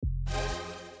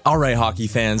All right, hockey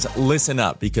fans, listen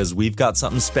up because we've got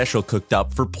something special cooked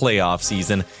up for playoff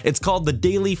season. It's called the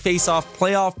Daily Faceoff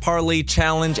Playoff Parlay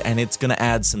Challenge, and it's going to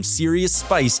add some serious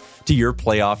spice to your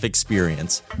playoff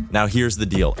experience. Now, here's the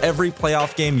deal. Every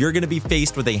playoff game, you're going to be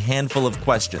faced with a handful of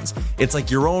questions. It's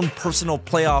like your own personal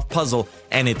playoff puzzle,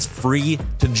 and it's free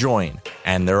to join.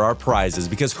 And there are prizes,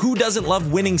 because who doesn't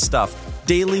love winning stuff?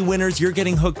 Daily winners, you're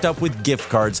getting hooked up with gift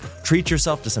cards. Treat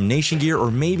yourself to some Nation gear or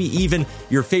maybe even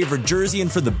your favorite jersey.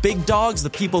 And for the big dogs, the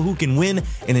people who can win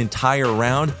an entire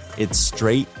round, it's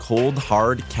straight, cold,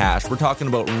 hard cash. We're talking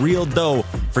about real dough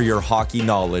for your hockey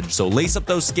knowledge. So lace up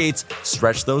those skates,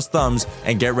 stretch those thumbs,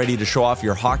 and get ready to show off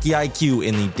your hockey IQ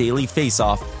in the Daily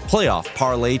Faceoff Playoff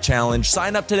Parlay Challenge.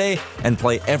 Sign up today and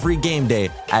play every game day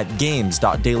at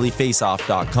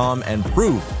games.dailyfaceoff.com and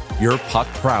prove your puck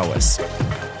prowess.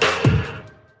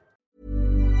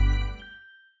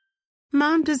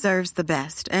 Mom deserves the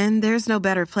best, and there's no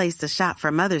better place to shop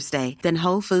for Mother's Day than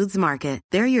Whole Foods Market.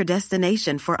 They're your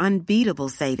destination for unbeatable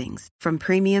savings, from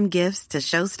premium gifts to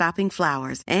show-stopping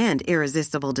flowers and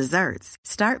irresistible desserts.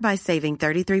 Start by saving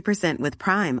 33% with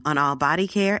Prime on all body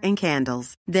care and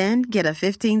candles. Then get a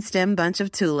 15-stem bunch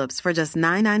of tulips for just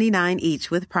 $9.99 each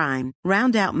with Prime.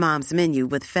 Round out Mom's menu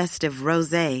with festive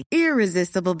rosé,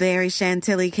 irresistible berry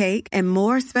chantilly cake, and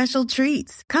more special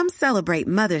treats. Come celebrate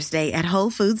Mother's Day at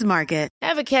Whole Foods Market.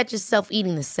 Ever catch yourself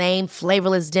eating the same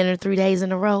flavorless dinner 3 days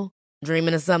in a row?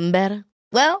 Dreaming of something better?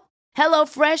 Well,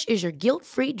 HelloFresh is your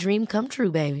guilt-free dream come true,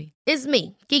 baby. It's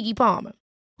me, Keke Palmer.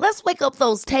 Let's wake up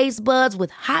those taste buds with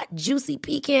hot, juicy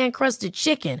pecan-crusted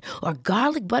chicken or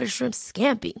garlic butter shrimp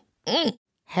scampi.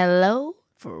 Hello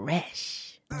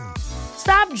Fresh.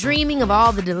 Stop dreaming of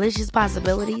all the delicious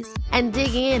possibilities and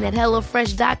dig in at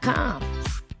HelloFresh.com.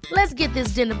 Let's get this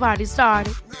dinner party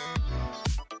started.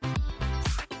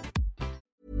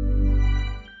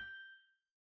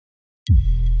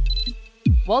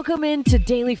 Welcome in to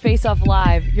Daily Faceoff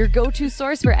Live, your go-to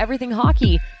source for everything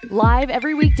hockey. Live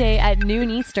every weekday at noon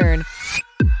Eastern.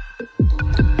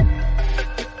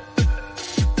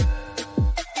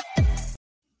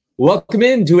 Welcome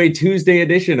in to a Tuesday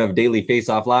edition of Daily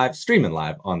Faceoff Live, streaming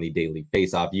live on the Daily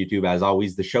Faceoff YouTube. As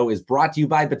always, the show is brought to you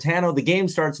by Betano. The game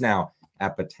starts now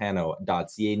at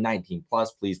betano.ca. 19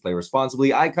 plus. Please play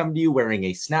responsibly. I come to you wearing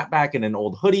a snapback and an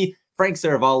old hoodie. Frank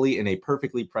Saravalli in a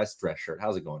perfectly pressed dress shirt.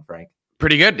 How's it going, Frank?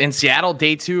 Pretty good. In Seattle,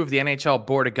 day 2 of the NHL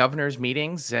Board of Governors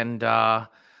meetings, and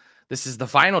this is the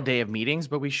final day of meetings,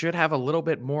 but we should have a little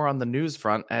bit more on the news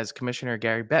front as Commissioner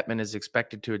Gary Bettman is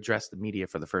expected to address the media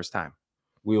for the first time.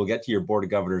 We will get to your Board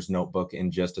of Governors notebook in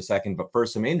just a second, but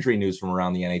first, some injury news from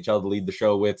around the NHL to lead the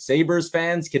show with. Sabres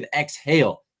fans can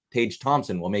exhale. Tage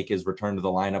Thompson will make his return to the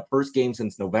lineup. First game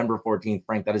since November 14th.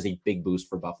 Frank, that is a big boost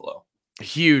for Buffalo.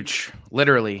 Huge,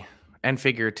 literally and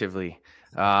figuratively.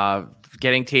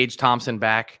 Getting Tage Thompson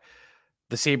back,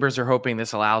 the Sabres are hoping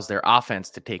this allows their offense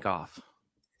to take off.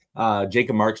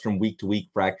 Jacob Markstrom, week-to-week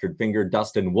fractured finger.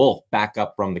 Dustin Wolf back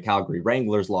up from the Calgary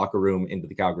Wranglers locker room into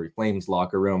the Calgary Flames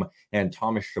locker room. And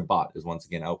Thomas Chabot is once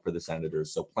again out for the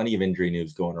Senators. So plenty of injury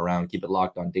news going around. Keep it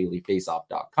locked on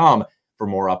dailyfaceoff.com for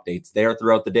more updates there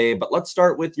throughout the day. But let's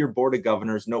start with your Board of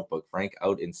Governors notebook, Frank,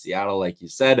 out in Seattle, like you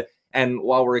said. And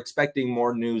while we're expecting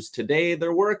more news today,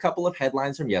 there were a couple of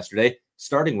headlines from yesterday,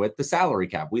 starting with the salary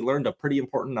cap. We learned a pretty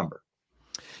important number.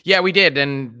 Yeah, we did.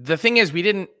 And the thing is, we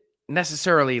didn't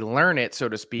necessarily learn it, so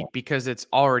to speak, because it's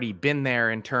already been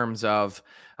there in terms of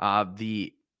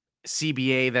the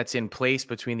CBA that's in place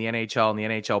between the NHL and the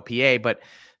NHLPA. But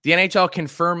the NHL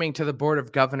confirming to the Board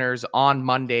of Governors on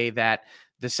Monday that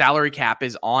the salary cap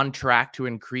is on track to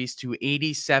increase to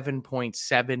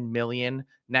 $87.7 million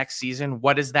next season.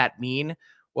 What does that mean?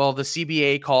 Well, the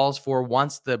CBA calls for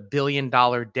once the $1 billion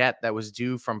debt that was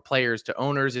due from players to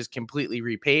owners is completely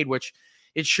repaid, which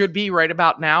it should be right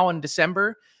about now in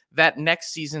December, that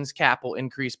next season's cap will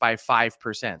increase by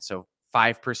 5%. So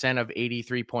 5% of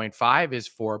 83.5 is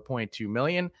 4.2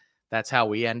 million. That's how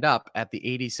we end up at the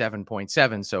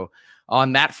 87.7. So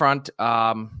on that front,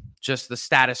 just the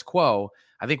status quo.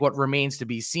 I think what remains to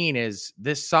be seen is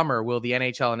this summer, will the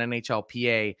NHL and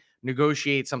NHLPA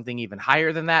negotiate something even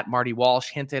higher than that? Marty Walsh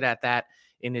hinted at that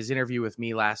in his interview with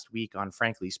me last week on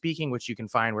Frankly Speaking, which you can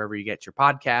find wherever you get your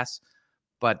podcasts,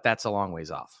 but that's a long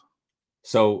ways off.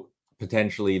 So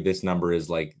potentially this number is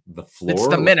like the floor? It's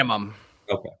the minimum.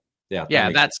 Okay.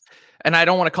 Yeah. That's, and I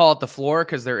don't want to call it the floor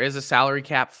because there is a salary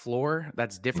cap floor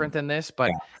that's different than this, but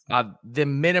the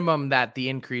minimum that the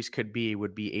increase could be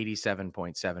would be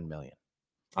 $87.7 million.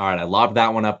 All right, I lobbed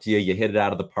that one up to you. You hit it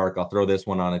out of the park. I'll throw this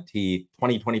one on a tee.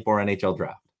 2024 NHL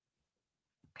draft.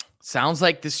 Sounds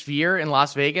like the Sphere in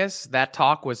Las Vegas. That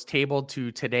talk was tabled to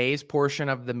today's portion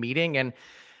of the meeting. And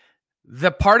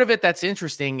The part of it that's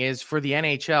interesting is for the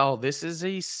NHL, this is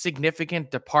a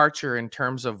significant departure in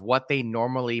terms of what they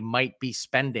normally might be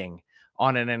spending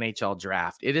on an NHL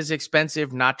draft. It is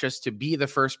expensive not just to be the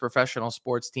first professional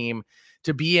sports team,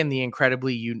 to be in the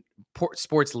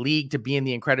sports league, to be in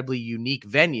the incredibly unique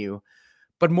venue,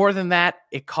 but more than that,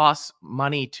 it costs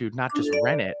money to not just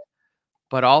rent it,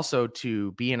 but also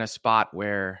to be in a spot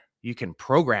where you can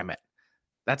program it.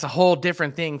 That's a whole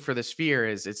different thing for the Sphere.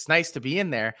 Is it's nice to be in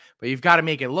there, but you've got to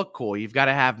make it look cool. You've got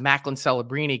to have Macklin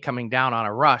Celebrini coming down on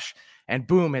a rush and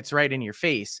boom, it's right in your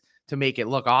face to make it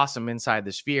look awesome inside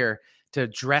the Sphere, to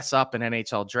dress up an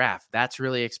NHL draft. That's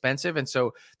really expensive. And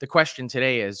so the question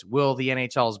today is, will the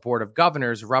NHL's Board of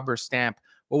Governors rubber stamp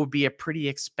what would be a pretty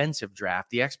expensive draft?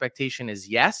 The expectation is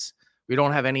yes. We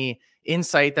don't have any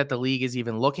insight that the league is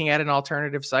even looking at an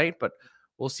alternative site, but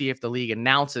we'll see if the league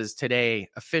announces today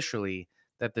officially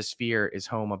that the Sphere is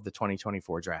home of the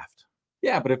 2024 draft.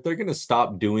 Yeah, but if they're going to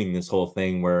stop doing this whole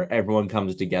thing where everyone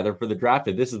comes together for the draft,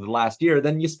 if this is the last year,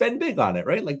 then you spend big on it,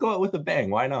 right? Like, go out with a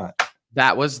bang. Why not?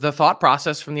 That was the thought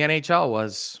process from the NHL,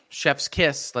 was chef's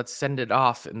kiss. Let's send it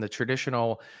off in the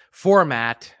traditional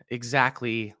format,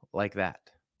 exactly like that.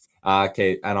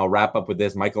 Okay, and I'll wrap up with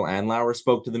this. Michael Andlauer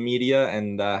spoke to the media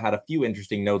and had a few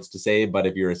interesting notes to say, but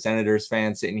if you're a Senators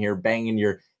fan sitting here banging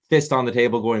your fist on the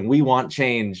table going, we want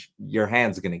change, your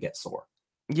hand's going to get sore.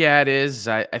 Yeah, it is.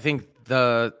 I think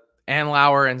the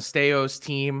Andlauer and Staios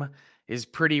team is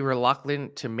pretty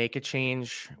reluctant to make a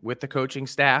change with the coaching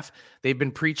staff. They've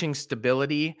been preaching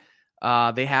stability.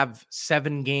 They have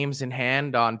 7 games in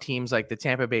hand on teams like the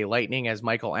Tampa Bay Lightning, as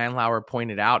Michael Andlauer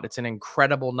pointed out. It's an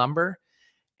incredible number.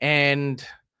 And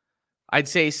I'd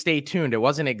say stay tuned. It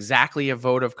wasn't exactly a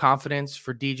vote of confidence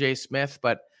for DJ Smith,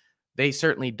 but they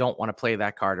certainly don't want to play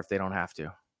that card if they don't have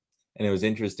to. And it was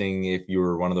interesting if you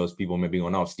were one of those people maybe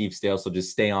going, oh, Steve Staios will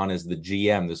just stay on as the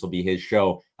GM. This will be his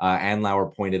show.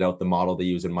 Andlauer pointed out the model they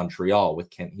use in Montreal with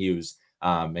Kent Hughes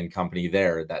and company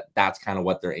there. That's kind of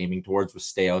what they're aiming towards with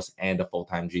Staios and a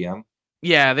full-time GM.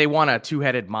 Yeah, they want a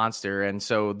 2-headed monster. And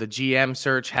so the GM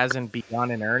search hasn't begun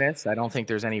in earnest. I don't think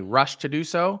there's any rush to do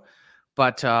so.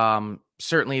 But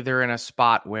certainly they're in a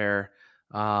spot where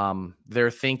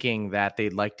they're thinking that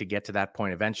they'd like to get to that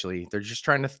point eventually. They're just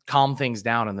trying to calm things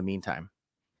down in the meantime.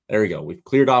 There we go. We've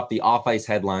cleared off the off-ice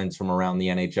headlines from around the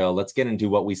NHL. Let's get into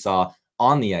what we saw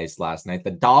on the ice last night. The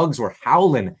Dogs were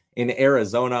howling in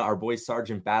Arizona. Our boy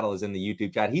Sergeant Battle is in the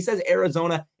YouTube chat. He says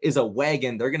Arizona is a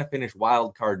wagon. They're going to finish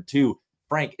wild card 2.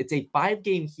 Frank, it's a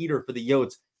 5-game heater for the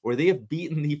Yotes where they have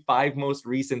beaten the 5 most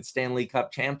recent Stanley Cup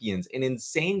champions. An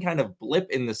insane kind of blip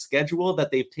in the schedule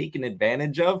that they've taken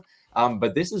advantage of.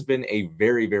 But this has been a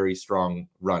very, very strong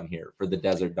run here for the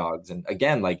Desert Dogs. And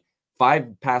again, like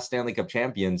 5 past Stanley Cup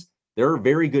champions, there are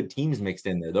very good teams mixed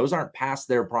in there. Those aren't past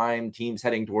their prime teams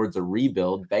heading towards a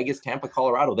rebuild. Vegas, Tampa,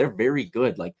 Colorado, they're very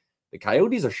good. Like the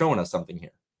Coyotes are showing us something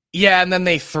here. Yeah, and then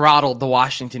they throttled the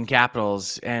Washington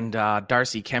Capitals, and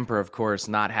Darcy Kemper, of course,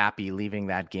 not happy leaving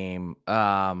that game.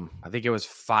 I think it was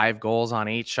 5 goals on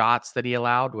 8 shots that he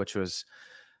allowed, which was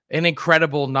an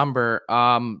incredible number.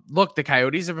 Look, the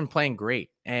Coyotes have been playing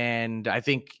great, and I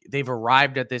think they've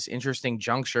arrived at this interesting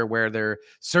juncture where they're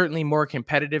certainly more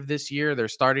competitive this year. You're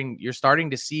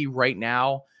starting to see right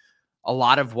now a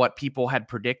lot of what people had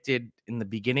predicted in the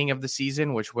beginning of the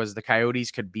season, which was the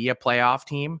Coyotes could be a playoff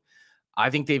team. I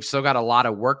think they've still got a lot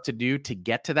of work to do to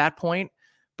get to that point.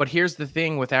 But here's the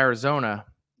thing with Arizona.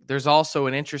 There's also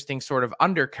an interesting sort of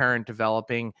undercurrent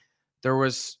developing. There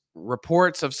was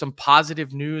reports of some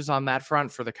positive news on that front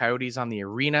for the Coyotes on the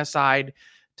arena side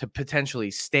to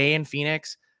potentially stay in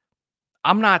Phoenix.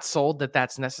 I'm not sold that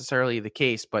that's necessarily the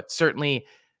case, but certainly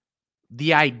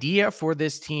the idea for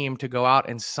this team to go out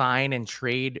and sign and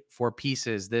trade for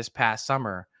pieces this past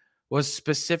summer was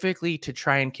specifically to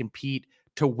try and compete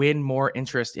to win more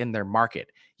interest in their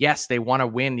market. Yes, they want to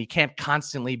win. You can't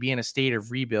constantly be in a state of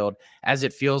rebuild as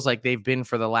it feels like they've been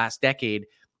for the last decade.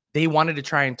 They wanted to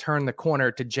try and turn the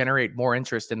corner to generate more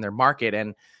interest in their market.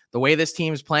 And the way this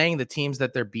team's playing, the teams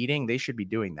that they're beating, they should be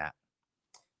doing that.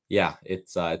 Yeah,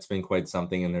 it's been quite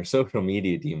something. And their social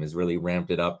media team has really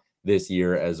ramped it up this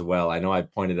year as well. I know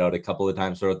I've pointed out a couple of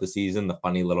times throughout the season, the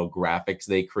funny little graphics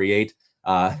they create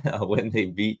when they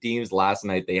beat teams. Last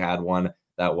night, they had one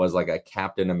that was like a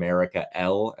Captain America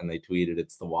L, and they tweeted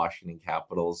it's the Washington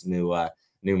Capitals' new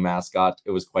mascot.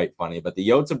 It was quite funny. But the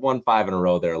Yotes have won 5 in a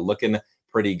row. They're looking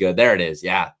pretty good. There it is.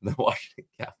 Yeah, the Washington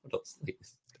Capitals.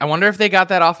 I wonder if they got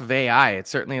that off of AI. It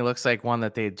certainly looks like one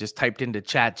that they just typed into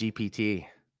Chat GPT.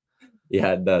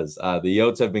 Yeah, it does. The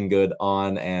Yotes have been good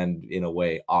on and in a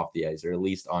way off the ice, or at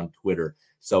least on Twitter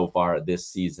so far this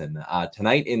season.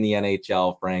 Tonight in the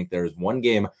NHL, Frank, there's one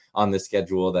game on the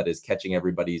schedule that is catching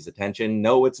everybody's attention.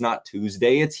 No, it's not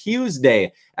Tuesday, it's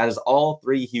Hughesday, as all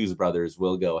three Hughes brothers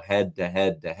will go head to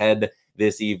head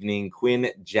this evening. Quinn,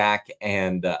 Jack,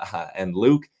 and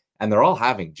Luke. And they're all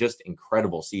having just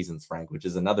incredible seasons, Frank, which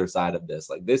is another side of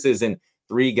this. Like, this isn't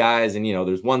three guys and,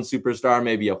 there's one superstar,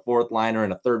 maybe a fourth liner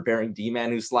and a third pairing D-man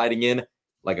who's sliding in.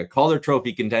 Like a Calder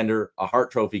Trophy contender, a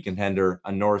Hart Trophy contender,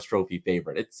 a Norris Trophy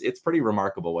favorite. It's pretty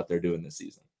remarkable what they're doing this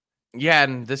season. Yeah,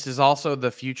 and this is also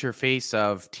the future face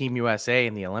of Team USA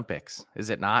in the Olympics, is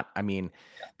it not? I mean,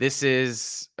 this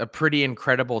is a pretty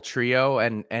incredible trio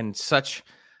and such...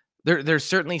 They're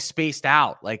certainly spaced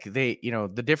out. Like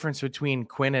the difference between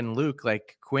Quinn and Luke,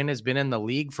 like Quinn has been in the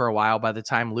league for a while by the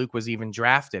time Luke was even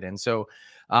drafted. And so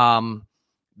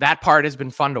that part has been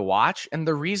fun to watch. And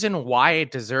the reason why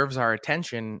it deserves our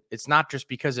attention, it's not just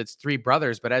because it's three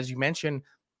brothers, but as you mentioned,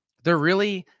 they're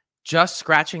really just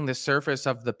scratching the surface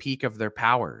of the peak of their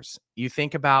powers. You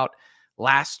think about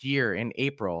last year in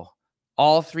April,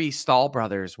 all three Stahl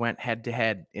brothers went head to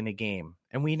head in a game.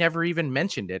 And we never even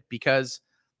mentioned it because,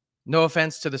 no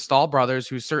offense to the Stahl brothers,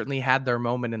 who certainly had their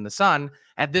moment in the sun,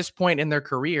 at this point in their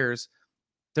careers,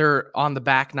 they're on the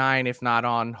back nine, if not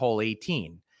on hole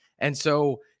 18. And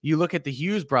so you look at the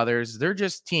Hughes brothers, they're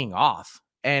just teeing off.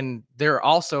 And they're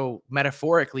also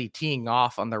metaphorically teeing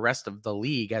off on the rest of the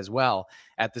league as well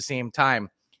at the same time.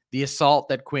 The assault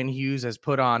that Quinn Hughes has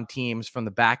put on teams from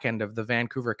the back end of the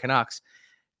Vancouver Canucks.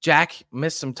 Jack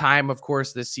missed some time, of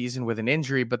course, this season with an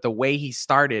injury, but the way he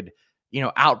started,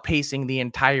 outpacing the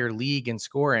entire league in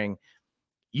scoring,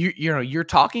 you're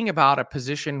talking about a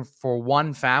position for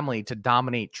one family to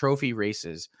dominate trophy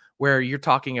races, where you're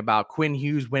talking about Quinn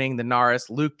Hughes winning the Norris,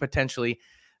 Luke potentially.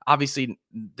 Obviously,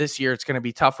 this year it's going to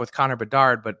be tough with Connor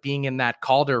Bedard, but being in that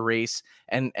Calder race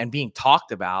and being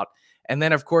talked about. And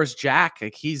then, of course, Jack,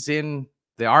 like he's in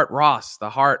the Art Ross, the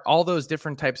Hart, all those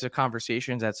different types of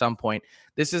conversations at some point.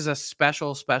 This is a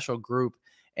special, special group.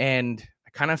 And I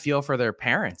kind of feel for their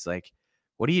parents. Like,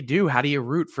 what do you do? How do you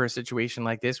root for a situation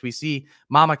like this? We see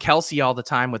Mama Kelsey all the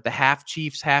time with the half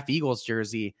Chiefs, half Eagles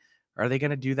jersey. Are they going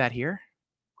to do that here?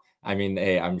 I mean,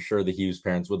 hey, I'm sure the Hughes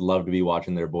parents would love to be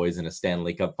watching their boys in a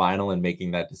Stanley Cup final and making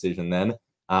that decision then.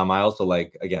 I also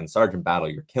like, again, Sergeant Battle,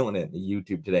 you're killing it in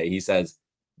YouTube today. He says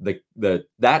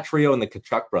that trio and the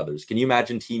Kachuk brothers. Can you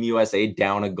imagine Team USA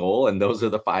down a goal and those are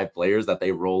the five players that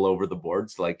they roll over the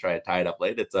boards to like try to tie it up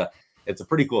late? It's a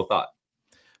pretty cool thought.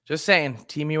 Just saying,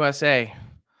 Team USA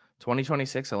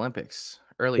 2026 Olympics,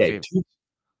 early. Okay,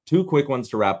 two quick ones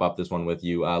to wrap up this one with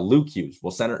you. Luke Hughes,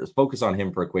 we'll focus on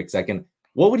him for a quick second.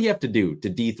 What would he have to do to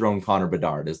dethrone Connor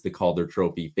Bedard as the Calder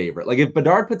Trophy favorite? Like if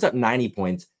Bedard puts up 90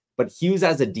 points, but Hughes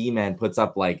as a D-man puts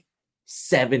up like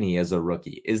 70 as a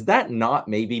rookie, is that not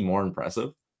maybe more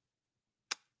impressive?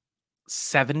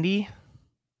 70?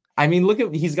 I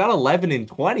mean, he's got 11 and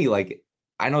 20. Like,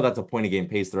 I know that's a point a game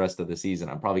pace the rest of the season.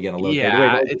 I'm probably getting a little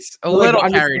carried away. It's a little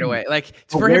carried away. Like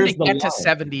for him to get to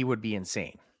 70 would be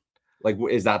insane. Like,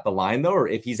 is that the line though? Or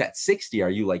if he's at 60,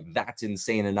 are you like, that's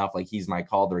insane enough? Like he's my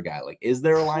Calder guy. Like, is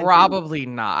there a line? Probably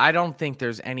not. I don't think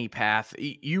there's any path.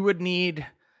 You would need,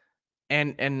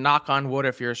 and knock on wood,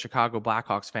 if you're a Chicago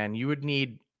Blackhawks fan, you would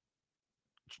need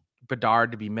Bedard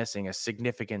to be missing a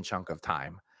significant chunk of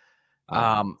time.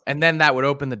 And then that would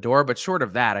open the door. But short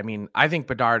of that, I mean, I think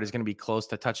Bedard is going to be close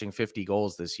to touching 50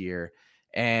 goals this year.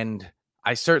 And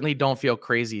I certainly don't feel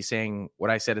crazy saying what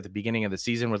I said at the beginning of the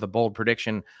season with a bold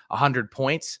prediction, 100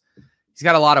 points. He's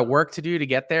got a lot of work to do to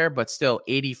get there, but still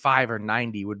 85 or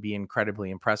 90 would be incredibly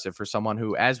impressive for someone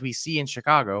who, as we see in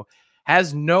Chicago,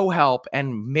 has no help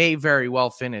and may very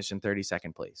well finish in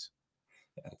 32nd place.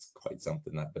 That's quite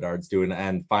something that Bedard's doing.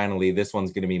 And finally, this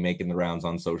one's going to be making the rounds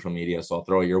on social media, so I'll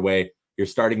throw it your way. You're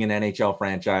starting an NHL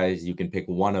franchise. You can pick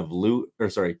one of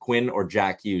Quinn or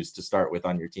Jack Hughes to start with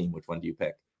on your team. Which one do you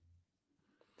pick?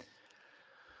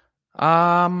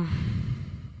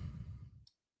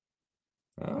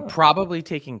 Probably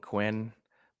taking Quinn,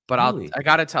 but really? I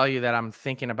got to tell you that I'm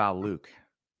thinking about Luke.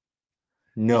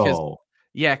 No.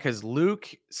 Because Luke,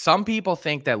 some people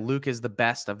think that Luke is the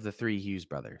best of the three Hughes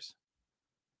brothers.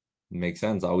 Makes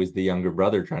sense. Always the younger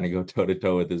brother trying to go toe to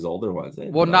toe with his older ones.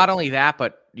 Well, not only that,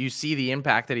 but you see the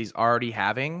impact that he's already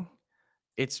having.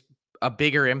 It's a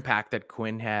bigger impact that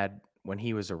Quinn had when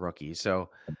he was a rookie. So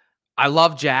I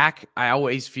love Jack. I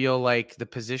always feel like the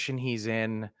position he's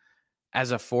in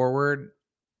as a forward,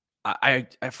 I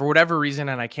for whatever reason,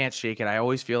 and I can't shake it, I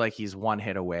always feel like he's one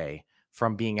hit away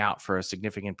from being out for a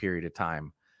significant period of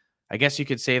time. I guess you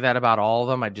could say that about all of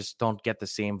them. I just don't get the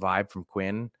same vibe from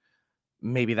Quinn.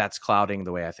 Maybe that's clouding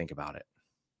the way I think about it.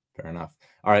 Fair enough.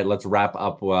 All right, let's wrap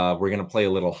up. We're going to play a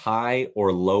little high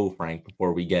or low, Frank,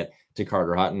 before we get to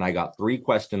Carter Hutton. I got 3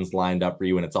 questions lined up for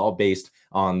you, and it's all based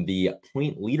on the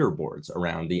point leaderboards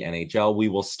around the NHL. We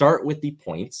will start with the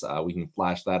points. We can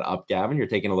flash that up, Gavin. You're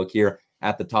taking a look here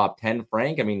at the top 10,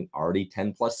 Frank. I mean, already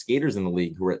 10-plus skaters in the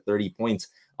league who are at 30 points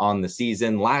on the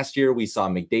season. Last year, we saw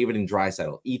McDavid and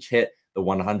Draisaitl each hit the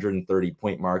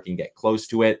 130-point mark and get close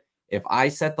to it. If I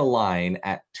set the line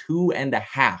at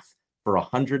 2.5 for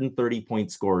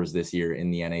 130-point scorers this year in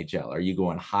the NHL, are you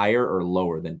going higher or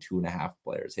lower than 2.5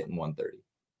 players hitting 130?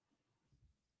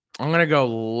 I'm going to go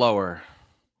lower.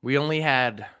 We only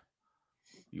had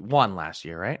 1 last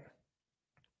year, right?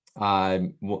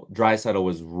 Well, Draisaitl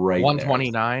was right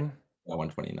 129. There. Yeah,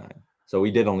 129. So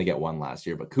we did only get 1 last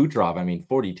year. But Kucherov, I mean,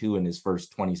 42 in his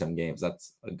first 20-some games.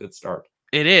 That's a good start.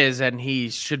 It is, and he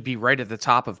should be right at the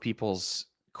top of people's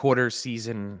quarter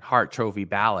season Hart Trophy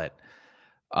ballot.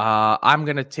 I'm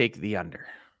going to take the under.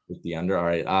 With the under. All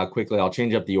right. Quickly, I'll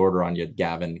change up the order on you,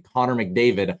 Gavin. Connor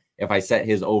McDavid, if I set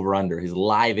his over-under, his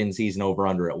live in-season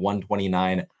over-under at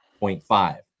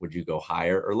 129.5, would you go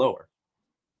higher or lower?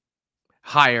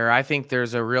 Higher. I think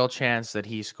there's a real chance that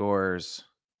he scores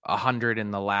 100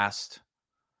 in the last.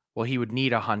 Well, he would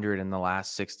need 100 in the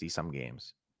last 60-some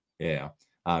games. Yeah.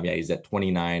 Yeah, he's at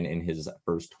 29 in his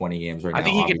first 20 games right now. I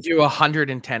think he could do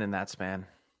 110 in that span.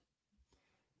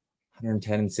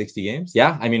 110 in 60 games?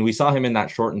 Yeah, I mean, we saw him in that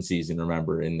shortened season,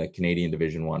 remember, in the Canadian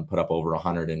Division 1, put up over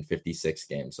 156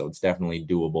 games. So it's definitely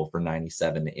doable for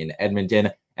 97 in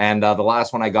Edmonton. And the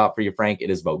last one I got for you, Frank,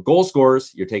 it is about goal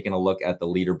scorers. You're taking a look at the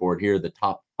leaderboard here, the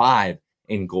top 5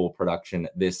 in goal production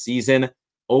this season.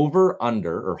 Over,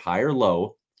 under, or higher,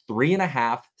 low,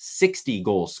 3.5 60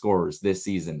 goal scorers this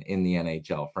season in the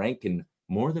NHL. Frank, can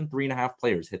more than 3.5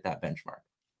 players hit that benchmark?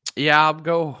 Yeah, I'll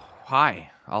go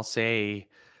high. I'll say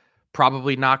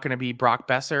probably not going to be Brock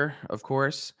Besser, of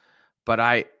course, but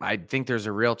I think there's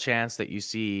a real chance that you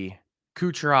see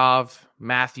Kucherov,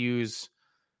 Matthews,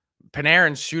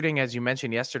 Panarin's shooting, as you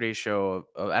mentioned yesterday's show,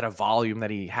 at a volume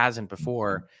that he hasn't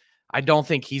before. I don't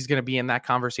think he's going to be in that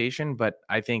conversation, but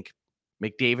I think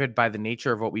McDavid, by the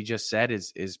nature of what we just said,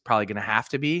 is probably going to have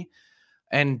to be.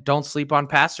 And don't sleep on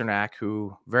Pasternak,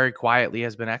 who very quietly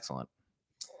has been excellent.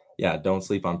 Yeah, don't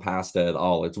sleep on Pasta at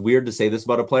all. It's weird to say this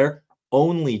about a player.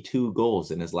 Only 2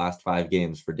 goals in his last 5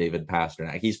 games for David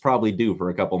Pasternak. He's probably due for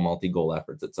a couple multi-goal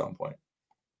efforts at some point.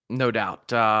 No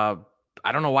doubt. I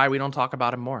don't know why we don't talk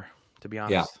about him more, to be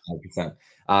honest. Yeah,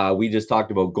 100%. We just talked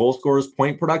about goal scorers,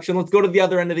 point production. Let's go to the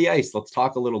other end of the ice. Let's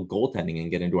talk a little goaltending and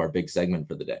get into our big segment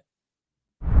for the day.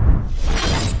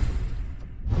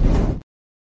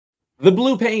 The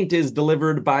blue paint is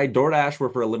delivered by DoorDash,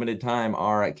 where for a limited time,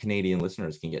 our Canadian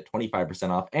listeners can get 25%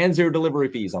 off and 0 delivery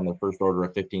fees on their first order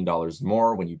of $15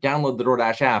 more. When you download the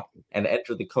DoorDash app and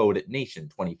enter the code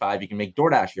NATION25, you can make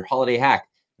DoorDash your holiday hack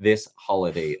this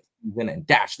holiday season and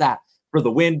dash that for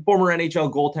the win. Former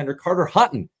NHL goaltender Carter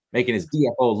Hutton making his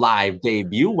DFO live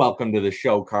debut. Welcome to the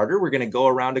show, Carter. We're going to go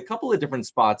around a couple of different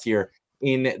spots here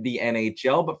in the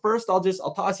NHL, but first I'll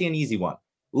toss you an easy one.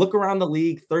 Look around the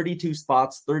league, 32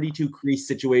 spots, 32 crease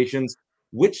situations.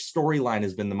 Which storyline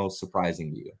has been the most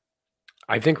surprising to you?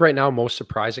 I think right now, most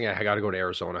surprising, I got to go to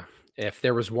Arizona. If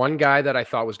there was one guy that I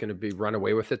thought was going to be run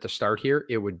away with it to start here,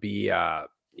 it would be, I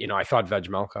thought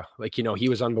Vejmelka. He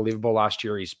was unbelievable last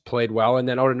year. He's played well. And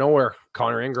then out of nowhere,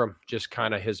 Connor Ingram just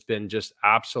kind of has been just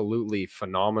absolutely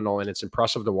phenomenal. And it's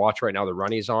impressive to watch right now the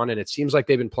run he's on. And it seems like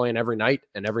they've been playing every night.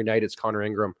 And every night it's Connor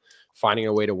Ingram finding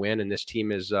a way to win. And this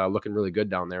team is looking really good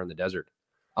down there in the desert.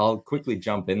 I'll quickly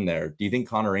jump in there. Do you think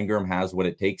Connor Ingram has what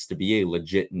it takes to be a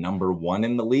legit number 1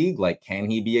 in the league? Can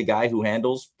he be a guy who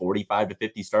handles 45 to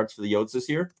 50 starts for the Yotes this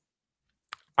year?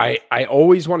 I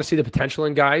always want to see the potential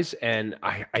in guys, and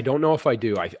I don't know if I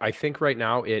do. I think right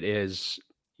now it is,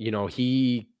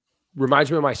 he reminds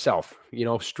me of myself,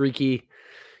 streaky.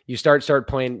 You start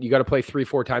playing, you got to play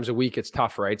 3-4 times a week. It's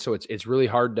tough, right? So it's really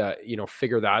hard to,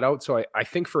 figure that out. So I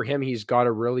think for him, he's got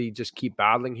to really just keep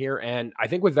battling here. And I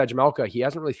think with Vejmelka, he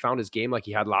hasn't really found his game like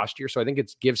he had last year. So I think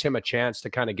it gives him a chance to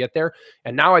kind of get there.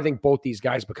 And now I think both these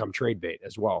guys become trade bait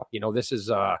as well. This is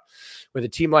with a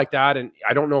team like that. And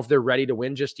I don't know if they're ready to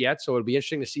win just yet. So it'll be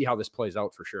interesting to see how this plays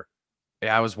out for sure.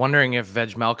 Yeah, I was wondering if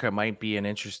Vejmelka might be an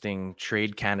interesting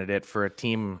trade candidate for a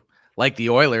team like the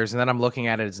Oilers. And then I'm looking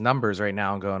at his numbers right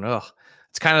now and going,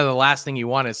 it's kind of the last thing you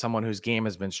want is someone whose game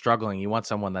has been struggling. You want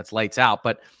someone that's lights out.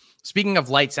 But speaking of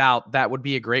lights out, that would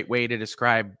be a great way to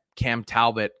describe Cam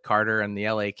Talbot, Carter, and the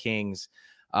LA Kings.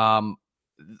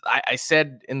 I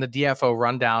said in the DFO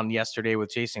rundown yesterday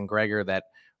with Jason Greger that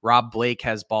Rob Blake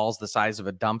has balls the size of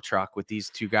a dump truck with these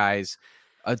two guys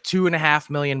 $2.5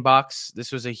 million.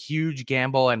 This was a huge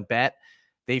gamble and bet.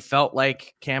 They felt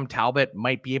like Cam Talbot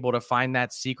might be able to find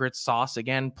that secret sauce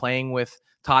again, playing with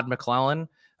Todd McClellan.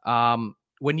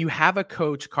 When you have a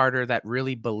coach, Carter, that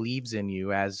really believes in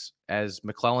you, as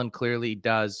McClellan clearly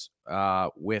does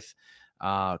with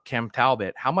Cam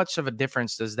Talbot, how much of a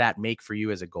difference does that make for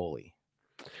you as a goalie?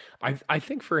 I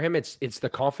think for him, it's the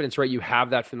confidence, right? You have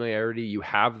that familiarity. You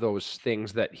have those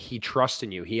things that he trusts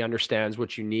in you. He understands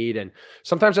what you need. And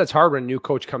sometimes that's hard when a new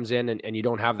coach comes in and you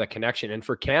don't have that connection. And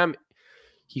for Cam,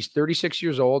 he's 36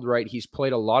 years old, right? He's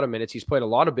played a lot of minutes. He's played a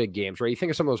lot of big games, right? You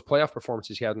think of some of those playoff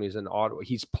performances he had when he was in Ottawa.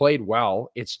 He's played well.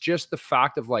 It's just the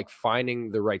fact of like finding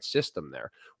the right system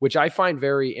there, which I find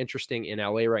very interesting in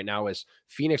LA right now. Is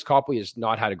Phoenix Copley has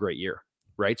not had a great year,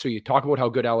 right? So you talk about how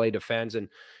good LA defends, and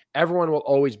everyone will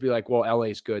always be like, well, LA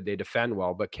is good. They defend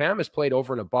well. But Cam has played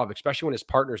over and above, especially when his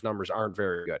partner's numbers aren't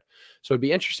very good. So it'd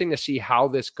be interesting to see how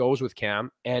this goes with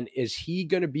Cam. And is he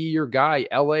going to be your guy?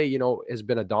 LA, has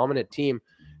been a dominant team.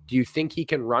 Do you think he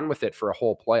can run with it for a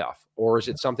whole playoff? Or is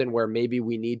it something where maybe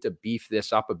we need to beef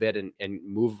this up a bit and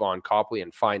move on Copley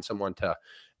and find someone to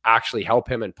actually help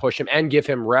him and push him and give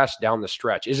him rest down the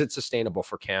stretch? Is it sustainable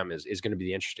for Cam is going to be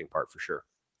the interesting part for sure.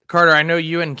 Carter, I know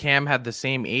you and Cam had the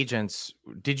same agents.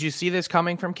 Did you see this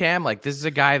coming from Cam? Like, this is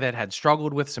a guy that had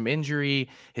struggled with some injury.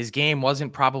 His game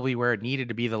wasn't probably where it needed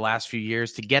to be the last few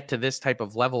years to get to this type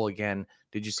of level again.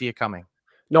 Did you see it coming?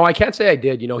 No, I can't say I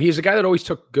did. He's a guy that always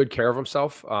took good care of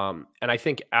himself. And I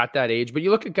think at that age, but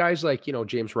you look at guys like,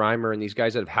 James Reimer and these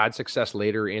guys that have had success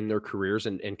later in their careers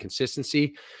and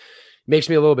consistency makes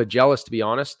me a little bit jealous, to be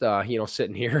honest,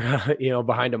 sitting here,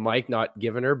 behind a mic, not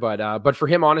giving her. But for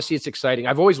him, honestly, it's exciting.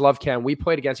 I've always loved Cam. We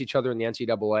played against each other in the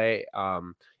NCAA,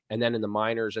 and then in the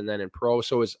minors and then in pro.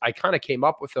 So I kind of came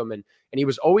up with him and he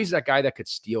was always that guy that could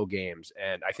steal games.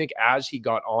 And I think as he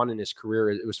got on in his career,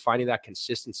 it was finding that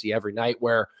consistency every night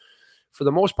where for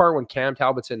the most part, when Cam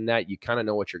Talbot's in net, you kind of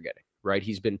know what you're getting, right?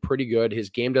 He's been pretty good. His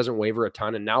game doesn't waver a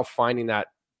ton. And now finding that,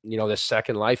 this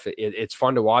second life, it's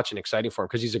fun to watch and exciting for him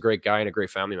because he's a great guy and a great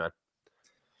family man.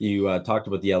 You talked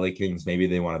about the LA Kings. Maybe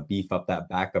they want to beef up that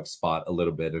backup spot a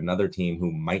little bit. Another team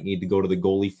who might need to go to the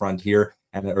goalie front here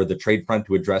or the trade front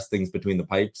to address things between the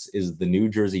pipes is the New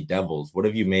Jersey Devils. What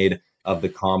have you made of the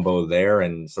combo there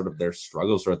and sort of their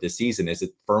struggles throughout this season? Is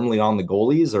it firmly on the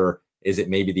goalies, or is it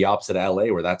maybe the opposite of LA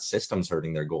where that system's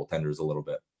hurting their goaltenders a little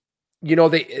bit?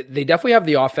 They definitely have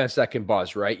the offense that can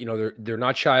buzz, right? They're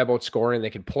not shy about scoring.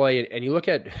 They can play. And you look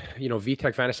at,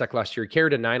 Vitek Vanacek last year, he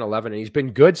carried a 9-11, and he's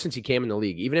been good since he came in the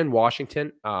league, even in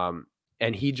Washington.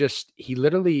 And he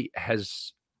literally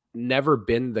has never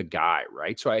been the guy,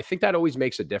 right? So I think that always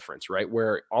makes a difference, right?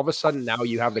 Where all of a sudden now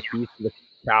you have the keys to the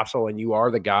castle and you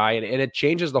are the guy. And it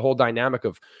changes the whole dynamic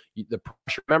of the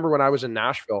pressure. Remember when I was in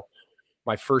Nashville,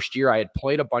 my first year, I had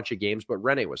played a bunch of games, but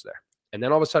Rene was there. And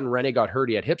then all of a sudden, Rene got hurt.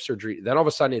 He had hip surgery. Then all of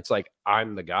a sudden, it's like,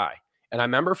 I'm the guy. And I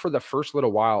remember for the first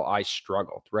little while, I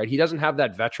struggled, right? He doesn't have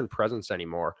that veteran presence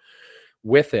anymore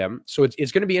with him. So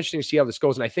it's going to be interesting to see how this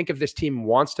goes. And I think if this team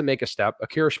wants to make a step,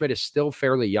 Akira Schmidt is still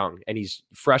fairly young and he's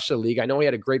fresh to the league. I know he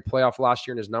had a great playoff last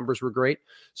year and his numbers were great.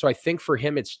 So I think for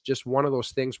him, it's just one of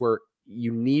those things where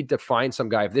you need to find some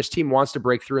guy. If this team wants to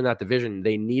break through in that division,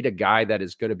 they need a guy that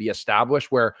is going to be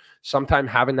established, where sometime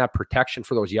having that protection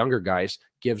for those younger guys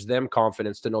gives them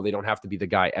confidence to know they don't have to be the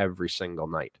guy every single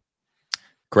night.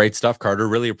 Great stuff, Carter.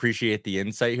 Really appreciate the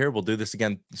insight here. We'll do this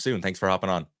again soon. Thanks for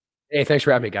hopping on. Hey, thanks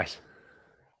for having me, guys.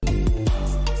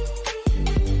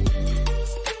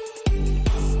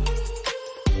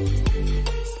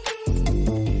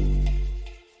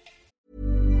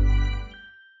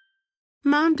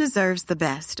 Mom deserves the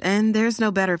best, and there's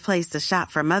no better place to shop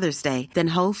for Mother's Day than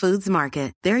Whole Foods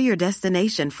Market. They're your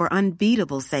destination for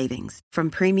unbeatable savings, from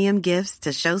premium gifts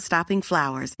to show-stopping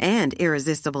flowers and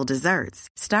irresistible desserts.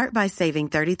 Start by saving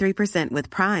 33% with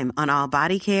Prime on all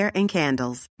body care and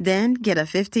candles. Then get a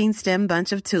 15-stem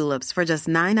bunch of tulips for just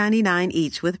 $9.99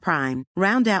 each with Prime.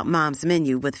 Round out Mom's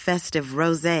menu with festive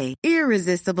rosé,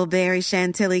 irresistible berry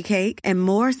chantilly cake, and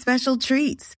more special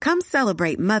treats. Come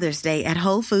celebrate Mother's Day at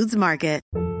Whole Foods Market.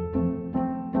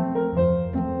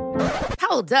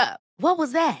 Hold up. What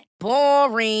was that?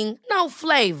 Boring. No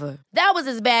flavor. That was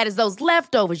as bad as those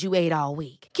leftovers you ate all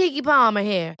week. Keke Palmer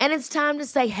here. And it's time to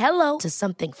say hello to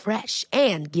something fresh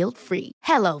and guilt-free.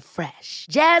 Hello Fresh.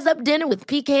 Jazz up dinner with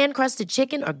pecan-crusted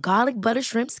chicken or garlic butter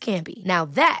shrimp scampi. Now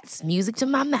that's music to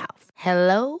my mouth.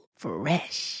 Hello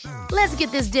Fresh. Let's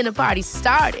get this dinner party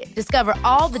started. Discover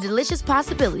all the delicious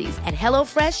possibilities at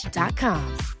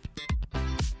HelloFresh.com.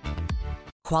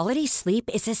 Quality sleep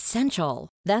is essential.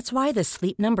 That's why the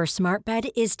Sleep Number Smart Bed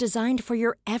is designed for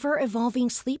your ever-evolving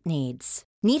sleep needs.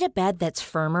 Need a bed that's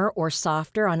firmer or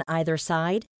softer on either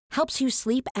side? Helps you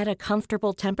sleep at a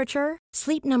comfortable temperature?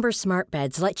 Sleep Number Smart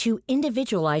Beds let you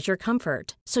individualize your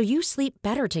comfort so you sleep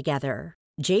better together.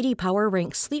 J.D. Power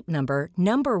ranks Sleep Number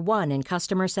number 1 in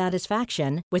customer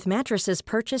satisfaction with mattresses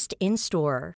purchased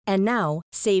in-store. And now,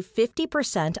 save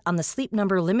 50% on the Sleep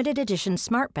Number Limited Edition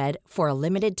Smart Bed for a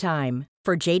limited time.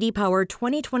 For J.D. Power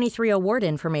 2023 award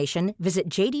information, visit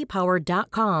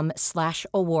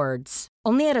jdpower.com/awards.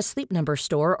 Only at a Sleep Number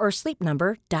store or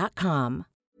sleepnumber.com.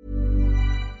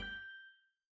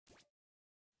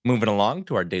 Moving along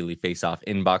to our daily face-off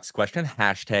inbox question,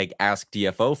 hashtag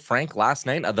AskDFO. Frank, last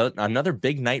night, another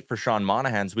big night for Sean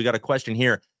Monahan. So we got a question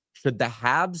here. Should the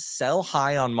Habs sell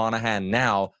high on Monahan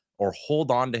now or hold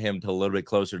on to him till a little bit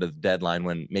closer to the deadline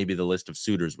when maybe the list of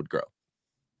suitors would grow?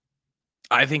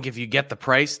 I think if you get the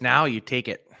price now, you take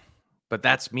it. But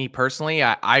that's me personally.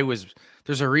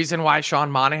 There's a reason why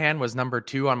Sean Monahan was number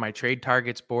 2 on my trade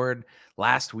targets board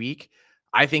last week.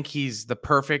 I think he's the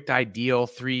perfect ideal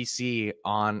 3C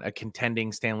on a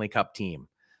contending Stanley Cup team.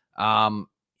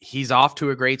 He's off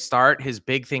to a great start. His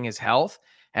big thing is health.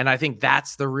 And I think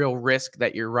that's the real risk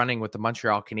that you're running with the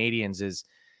Montreal Canadiens is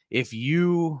if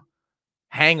you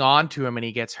hang on to him and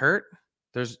he gets hurt,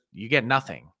 you get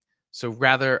nothing. So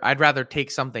I'd rather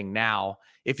take something now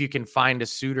if you can find a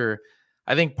suitor.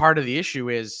 I think part of the issue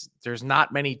is there's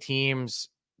not many teams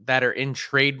that are in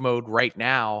trade mode right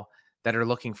now that are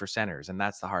looking for centers, and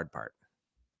that's the hard part.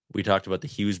 We talked about the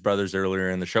Hughes brothers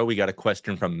earlier in the show. We got a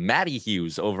question from Maddie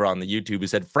Hughes over on the YouTube who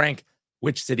said, Frank,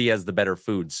 which city has the better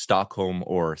food, Stockholm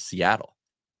or Seattle?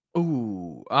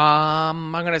 Ooh,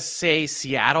 I'm going to say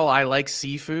Seattle. I like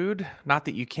seafood. Not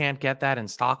that you can't get that in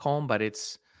Stockholm, but I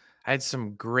had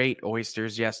some great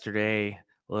oysters yesterday,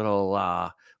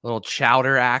 little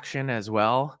chowder action as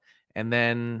well. And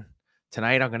then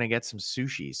tonight I'm going to get some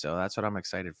sushi. So that's what I'm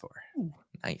excited for. Ooh,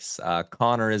 nice.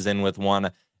 Connor is in with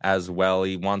one as well.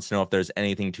 He wants to know if there's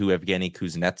anything to Evgeny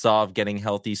Kuznetsov getting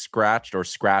healthy,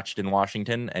 scratched in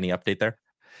Washington. Any update there?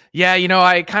 Yeah,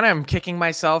 I kind of am kicking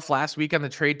myself. Last week on the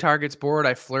trade targets board,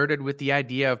 I flirted with the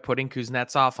idea of putting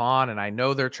Kuznetsov on, and I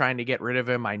know they're trying to get rid of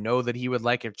him. I know that he would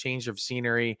like a change of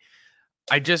scenery.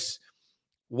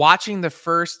 Watching the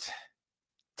first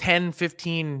 10,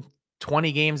 15,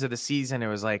 20 games of the season, it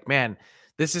was like, man,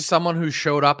 this is someone who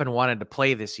showed up and wanted to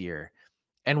play this year.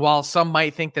 And while some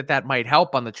might think that might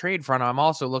help on the trade front, I'm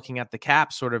also looking at the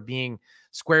cap sort of being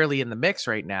squarely in the mix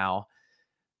right now.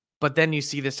 But then you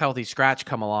see this healthy scratch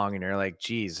come along and you're like,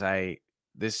 geez,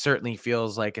 this certainly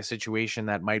feels like a situation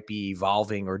that might be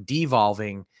evolving or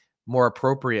devolving more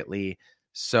appropriately.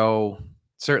 So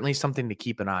certainly something to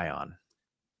keep an eye on.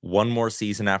 One more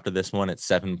season after this one at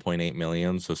 $7.8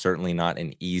 million. So certainly not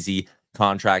an easy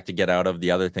contract to get out of. The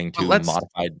other thing too,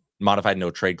 modified no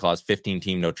trade clause,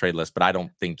 15-team no trade list. But I don't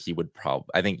think he would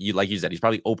I think like you said, he's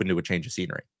probably open to a change of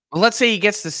scenery. Well, let's say he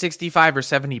gets to 65 or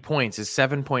 70 points. Is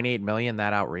 $7.8 million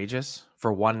that outrageous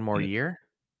for one more year?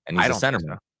 And he's a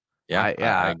centerman.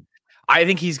 Yeah. I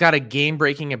think he's got a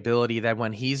game-breaking ability that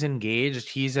when he's engaged,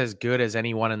 he's as good as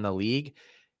anyone in the league.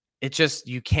 It just,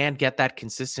 you can't get that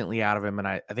consistently out of him. And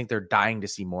I think they're dying to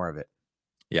see more of it.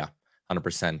 Yeah,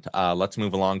 100%. Let's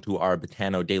move along to our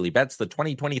Betano Daily Bets, the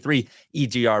 2023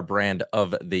 EGR brand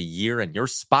of the year, and your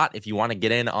spot if you want to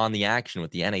get in on the action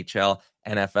with the NHL,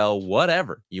 NFL,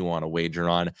 whatever you want to wager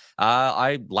on.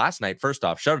 Last night, first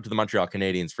off, shout out to the Montreal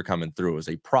Canadiens for coming through. It was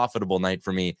a profitable night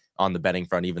for me on the betting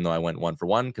front, even though I went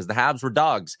 1-for-1 because the Habs were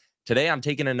dogs. Today, I'm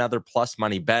taking another plus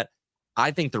money bet.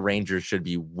 I think the Rangers should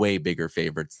be way bigger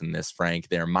favorites than this, Frank.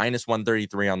 They're minus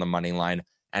 133 on the money line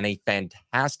and a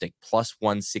fantastic plus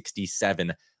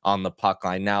 167 on the puck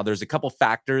line. Now, there's a couple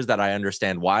factors that I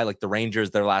understand why, like the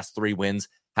Rangers, their last 3 wins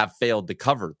have failed to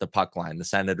cover the puck line. The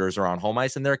Senators are on home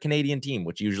ice and they're a Canadian team,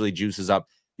 which usually juices up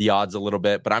the odds a little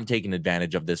bit, but I'm taking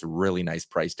advantage of this really nice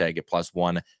price tag at plus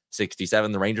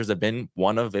 167. The Rangers have been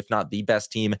one of, if not the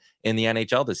best team in the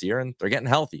NHL this year, and they're getting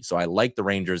healthy. So I like the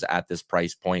Rangers at this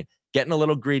price point. Getting a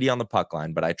little greedy on the puck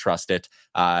line, but I trust it.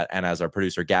 And as our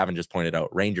producer Gavin just pointed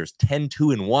out, Rangers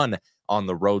 10-2-1 on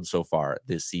the road so far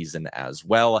this season as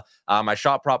well. My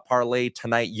shot prop parlay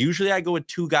tonight, usually I go with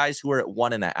 2 guys who are at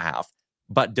 1.5,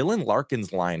 but Dylan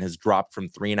Larkin's line has dropped from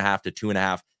 3.5 to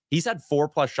 2.5. He's had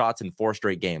 4+ shots in 4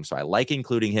 straight games, so I like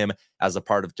including him as a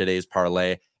part of today's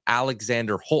parlay.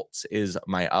 Alexander Holtz is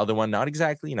my other one. Not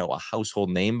exactly, a household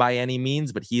name by any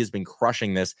means, but he has been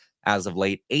crushing this as of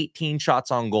late. 18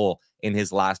 shots on goal in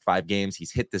his last 5 games.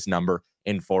 He's hit this number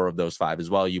in 4 of those 5 as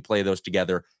well. You play those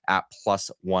together at plus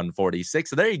 146.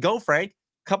 So there you go, Frank.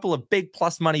 Couple of big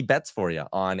plus money bets for you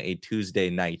on a Tuesday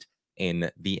night in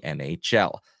the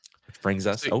NHL. Which brings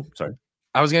us... sorry.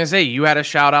 I was going to say, you had a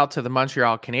shout out to the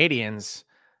Montreal Canadiens.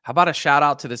 How about a shout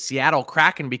out to the Seattle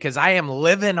Kraken? Because I am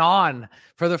living on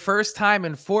for the first time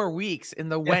in 4 weeks in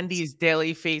the Wendy's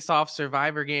Daily Faceoff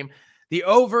Survivor game. The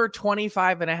over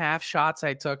 25.5 shots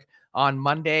I took on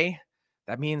Monday.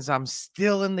 That means I'm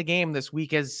still in the game this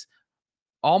week, as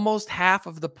almost half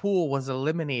of the pool was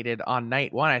eliminated on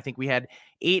night one. I think we had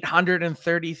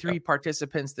 833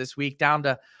 participants this week, down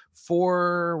to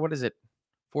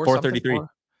 433.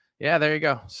 Yeah, there you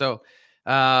go. So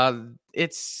I'm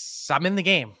in the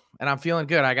game and I'm feeling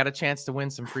good. I got a chance to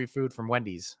win some free food from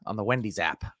Wendy's on the Wendy's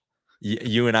app.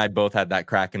 You and I both had that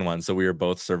Kraken one, so we were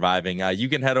both surviving. You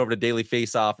can head over to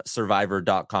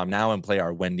dailyfaceoffsurvivor.com now and play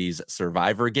our Wendy's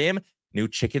Survivor game. New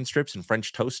chicken strips and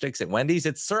French toast sticks at Wendy's.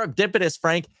 It's surreptitious,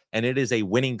 Frank, and it is a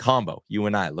winning combo. You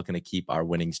and I looking to keep our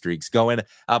winning streaks going.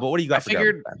 But what do you got?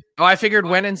 I figured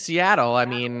when in Seattle, I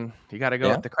mean, you got to go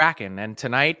with the Kraken. And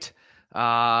tonight,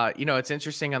 it's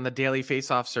interesting on the Daily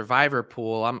Faceoff Survivor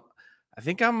pool.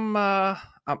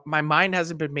 My mind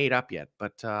hasn't been made up yet,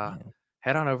 but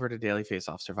head on over to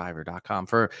dailyfaceoffsurvivor.com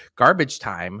for garbage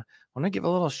time. I want to give a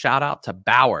little shout out to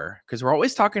Bauer, because we're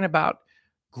always talking about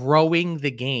growing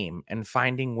the game and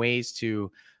finding ways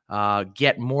to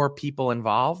get more people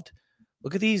involved.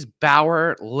 Look at these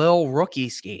Bauer Lil Rookie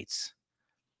skates.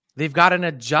 They've got an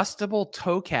adjustable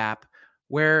toe cap,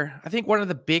 where I think one of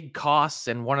the big costs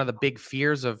and one of the big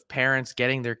fears of parents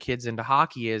getting their kids into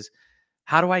hockey is,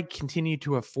 how do I continue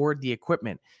to afford the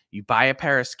equipment? You buy a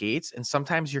pair of skates, and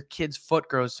sometimes your kid's foot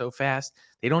grows so fast,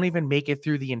 they don't even make it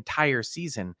through the entire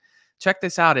season. Check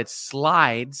this out. It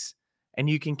slides, and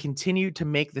you can continue to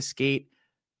make the skate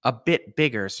a bit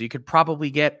bigger. So you could probably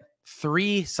get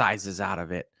 3 sizes out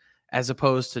of it as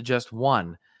opposed to just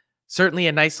 1. Certainly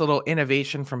a nice little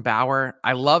innovation from Bauer.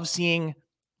 I love seeing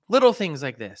little things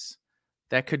like this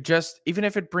that could just, even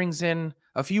if it brings in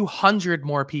a few hundred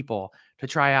more people to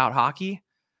try out hockey,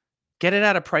 get it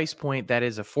at a price point that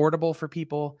is affordable for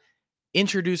people,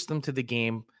 introduce them to the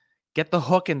game, get the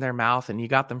hook in their mouth, and you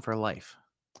got them for life.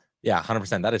 Yeah,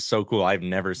 100%. That is so cool. I've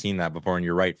never seen that before. And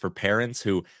you're right. For parents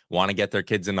who want to get their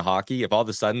kids into hockey, if all of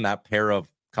a sudden that pair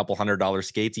of couple $100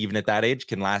 skates, even at that age,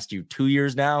 can last you 2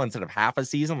 years now instead of half a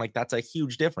season, like that's a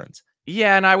huge difference.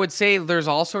 Yeah, and I would say there's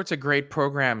all sorts of great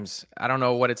programs. I don't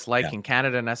know what it's like in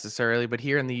Canada necessarily, but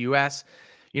here in the US,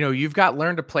 you've got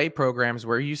learn to play programs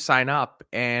where you sign up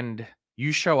and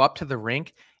you show up to the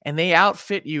rink and they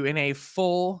outfit you in a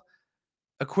full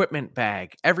equipment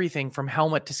bag, everything from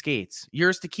helmet to skates,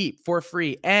 yours to keep for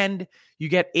free. And you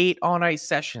get 8 on-ice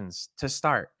sessions to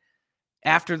start.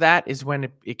 After that is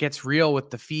when it gets real with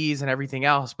the fees and everything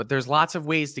else. But there's lots of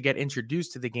ways to get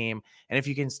introduced to the game. And if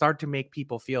you can start to make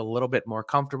people feel a little bit more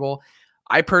comfortable,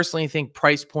 I personally think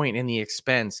price point and the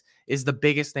expense is the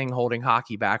biggest thing holding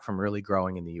hockey back from really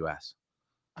growing in the US.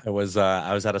 I was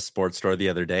at a sports store the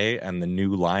other day, and the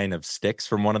new line of sticks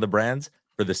from one of the brands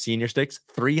for the senior sticks,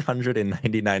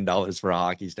 $399 for a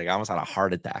hockey stick. I almost had a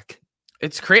heart attack.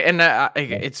 It's crazy. And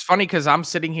it's funny because I'm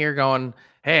sitting here going,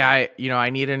 hey, I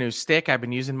need a new stick. I've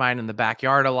been using mine in the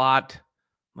backyard a lot.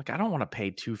 Like, I don't want to pay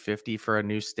 $250 for a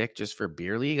new stick just for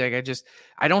beer league. Like,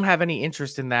 I don't have any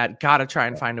interest in that. Got to try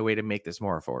and find a way to make this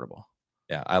more affordable.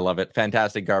 Yeah, I love it.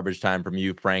 Fantastic garbage time from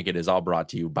you, Frank. It is all brought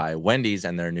to you by Wendy's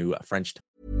and their new French.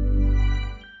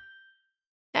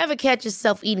 Ever catch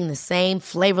yourself eating the same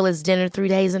flavorless dinner 3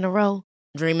 days in a row?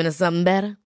 Dreaming of something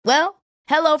better? Well,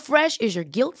 HelloFresh is your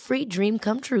guilt-free dream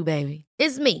come true, baby.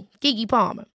 It's me, Keke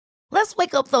Palmer. Let's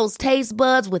wake up those taste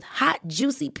buds with hot,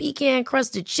 juicy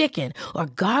pecan-crusted chicken or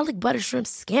garlic butter shrimp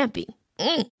scampi.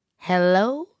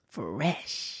 Hello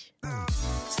Fresh.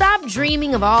 Stop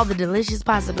dreaming of all the delicious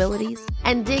possibilities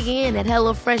and dig in at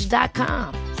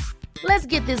HelloFresh.com. Let's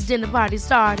get this dinner party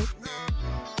started.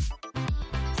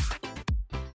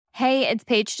 Hey, it's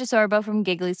Paige DeSorbo from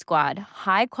Giggly Squad.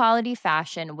 High quality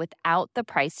fashion without the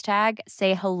price tag.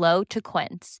 Say hello to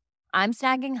Quince. I'm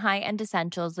snagging high-end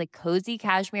essentials like cozy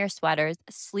cashmere sweaters,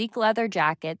 sleek leather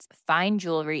jackets, fine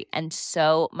jewelry, and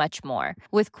so much more.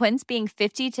 With Quince being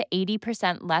 50 to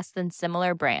 80% less than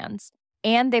similar brands.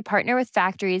 And they partner with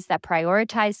factories that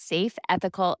prioritize safe,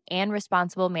 ethical, and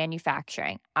responsible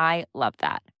manufacturing. I love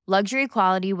that. Luxury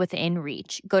quality within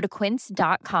reach. Go to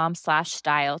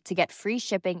quince.com/style to get free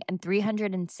shipping and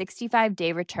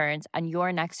 365-day returns on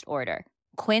your next order.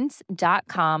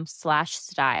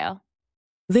 Quince.com/style.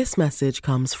 This message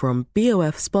comes from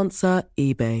BOF sponsor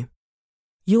eBay.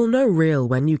 You'll know real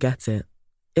when you get it.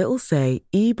 It'll say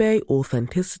eBay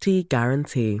Authenticity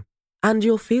Guarantee. And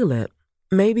you'll feel it.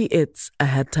 Maybe it's a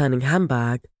head-turning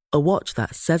handbag, a watch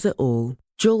that says it all,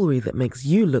 Jewelry that makes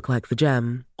you look like the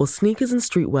gem, or sneakers and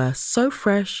streetwear so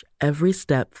fresh, every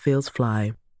step feels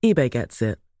fly. eBay gets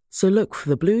it. So look for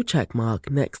the blue check mark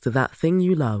next to that thing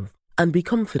you love, and be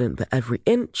confident that every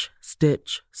inch,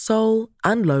 stitch, sole,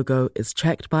 and logo is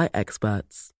checked by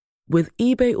experts. With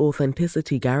eBay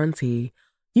Authenticity Guarantee,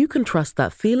 you can trust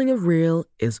that feeling of real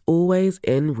is always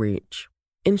in reach.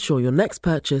 Ensure your next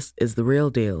purchase is the real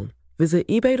deal. Visit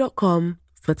ebay.com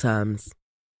for terms.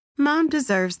 Mom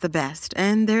deserves the best,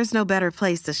 and there's no better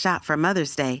place to shop for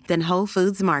Mother's Day than Whole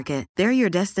Foods Market. They're your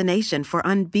destination for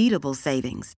unbeatable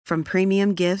savings, from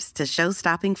premium gifts to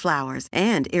show-stopping flowers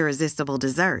and irresistible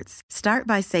desserts. Start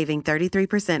by saving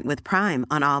 33% with Prime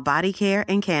on all body care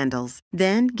and candles.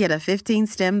 Then get a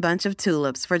 15-stem bunch of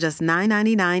tulips for just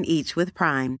 $9.99 each with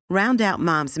Prime. Round out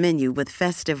Mom's menu with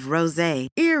festive rosé,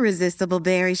 irresistible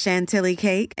berry chantilly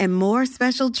cake, and more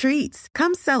special treats.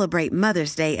 Come celebrate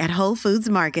Mother's Day at Whole Foods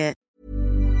Market.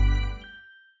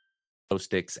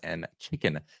 Sticks and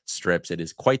chicken strips. It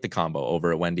is quite the combo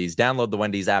over at Wendy's. Download the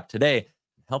Wendy's app today.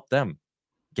 Help them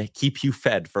keep you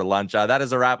fed for lunch. That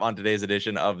is a wrap on today's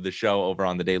edition of the show over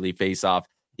on the Daily Faceoff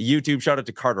YouTube. Shout out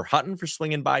to Carter Hutton for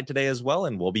swinging by today as well.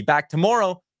 And we'll be back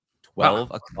tomorrow, 12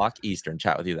 o'clock Eastern.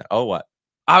 Chat with you then. Oh, what?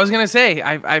 I was going to say,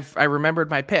 I remembered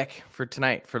my pick for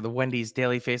tonight for the Wendy's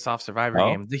Daily Faceoff Survivor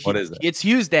game. What is it? It's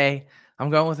Hughesday. I'm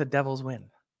going with a Devil's win.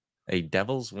 A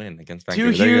Devil's win against Frank.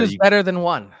 2 Hughes better than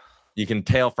 1. You can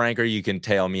tail Frank or you can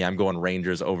tail me. I'm going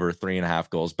Rangers over 3.5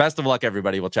 goals. Best of luck,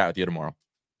 everybody. We'll chat with you tomorrow.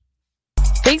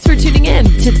 Thanks for tuning in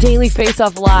to Daily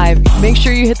Faceoff Live. Make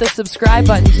sure you hit the subscribe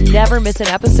button to never miss an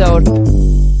episode.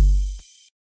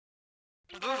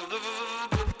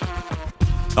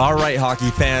 All right, hockey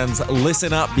fans,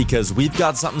 listen up because we've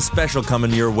got something special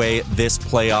coming your way this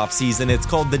playoff season. It's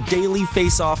called the Daily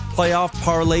Faceoff Playoff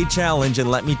Parlay Challenge,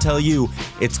 and let me tell you,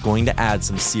 it's going to add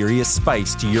some serious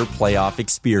spice to your playoff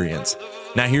experience.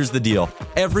 Now, here's the deal.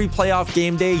 Every playoff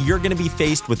game day, you're going to be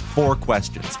faced with 4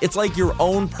 questions. It's like your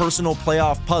own personal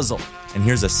playoff puzzle. And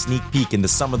here's a sneak peek into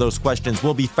some of those questions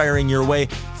we'll be firing your way.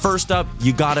 First up,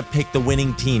 you got to pick the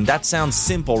winning team. That sounds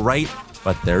simple, right?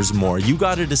 But there's more. You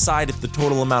got to decide if the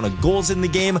total amount of goals in the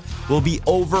game will be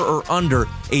over or under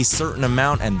a certain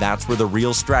amount, and that's where the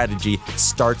real strategy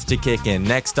starts to kick in.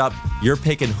 Next up, you're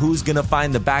picking who's going to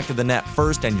find the back of the net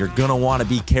first, and you're going to want to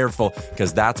be careful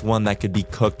because that's one that could be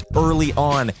cooked early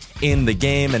on in the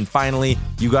game. And finally,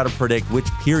 you got to predict which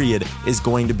period is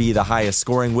going to be the highest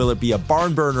scoring. Will it be a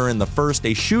barn burner in the first,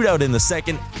 a shootout in the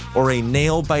second, or a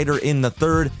nail biter in the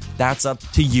third? That's up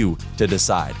to you to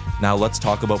decide. Now let's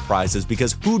talk about prizes,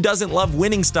 because who doesn't love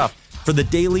winning stuff? For the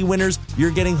daily winners, you're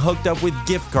getting hooked up with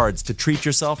gift cards to treat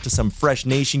yourself to some fresh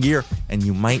Nation gear, and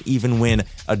you might even win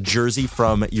a jersey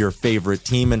from your favorite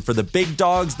team. And for the big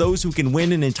dogs, those who can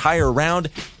win an entire round,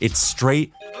 it's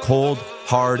straight, cold,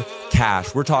 hard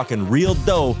cash. We're talking real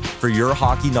dough for your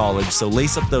hockey knowledge. So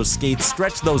lace up those skates,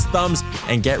 stretch those thumbs,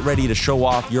 and get ready to show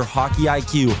off your hockey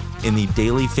IQ in the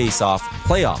Daily Faceoff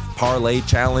Playoff Parlay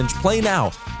Challenge. Play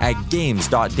now at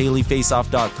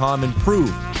games.dailyfaceoff.com and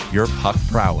prove your puck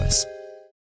prowess.